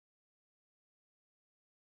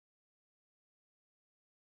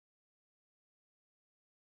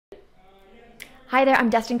Hi there, I'm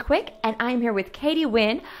Destin Quick, and I'm here with Katie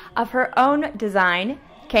Wynn of her own design,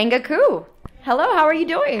 Kangacoo. Hello, how are you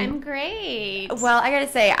doing? I'm great. Well, I gotta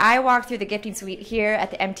say, I walked through the gifting suite here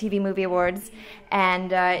at the MTV Movie Awards,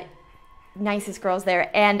 and nicest girls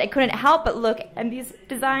there, and I couldn't help but look, and these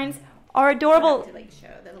designs are adorable. To like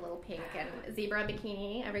show the little pink and zebra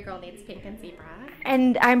bikini. Every girl needs pink and zebra.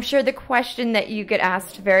 And I'm sure the question that you get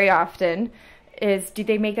asked very often is, do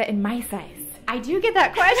they make that in my size? I do get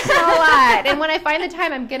that question a lot, and when I find the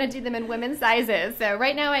time, I'm gonna do them in women's sizes. So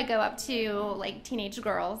right now, I go up to like teenage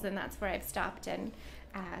girls, and that's where I've stopped and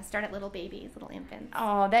start at little babies, little infants.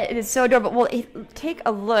 Oh, that is so adorable. Well, take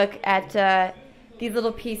a look at these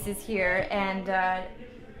little pieces here, and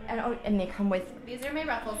they come with. These are my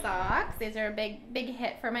ruffle socks. These are a big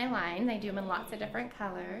hit for my line. I do them in lots of different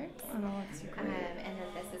colors. Oh, that's so great. And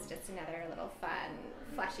then this is just another little fun,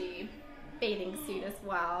 flashy bathing suit as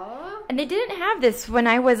well. And they didn't have this when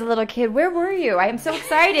I was a little kid. Where were you? I am so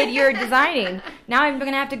excited you're designing. Now I'm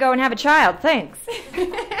going to have to go and have a child. Thanks.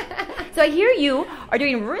 So I hear you are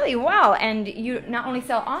doing really well, and you not only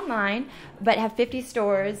sell online, but have 50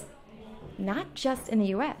 stores, not just in the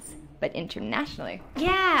U.S., but internationally.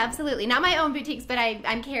 Yeah, absolutely. Not my own boutiques, but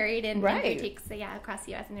I'm carried in Right. boutiques, yeah, across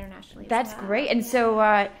the U.S. and internationally. That's as well. great. And so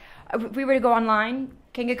if we were to go online,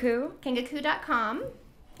 Kangacoo. Kangacoo.com,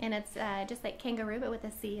 and it's just like kangaroo, but with a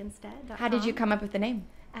C instead. How did you come up with the name?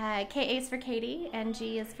 K is for Katie, and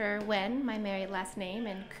G is for Wen, my married last name,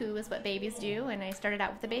 and Coo is what babies do, and I started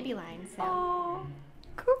out with the baby line. So. Oh,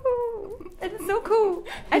 cool. That is so cool.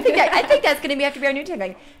 I think that's going to have to be our new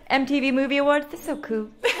tagline. MTV Movie Awards. That's so cool.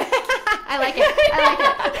 I like it.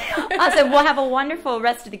 I like it. Awesome. We'll have a wonderful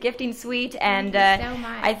rest of the gifting suite, and Thank you so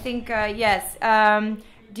much. I think yes.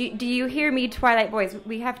 Do you hear me, Twilight Boys?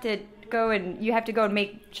 We have to go and you have to go and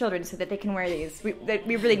make children so that they can wear these. We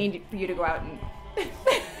really need for you to go out and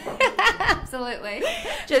Absolutely.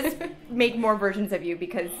 just make more versions of you,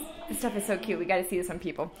 because this stuff is so cute. We got to see this on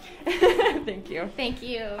people. Thank you. Thank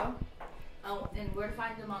you. Oh, and where to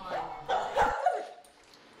find them online?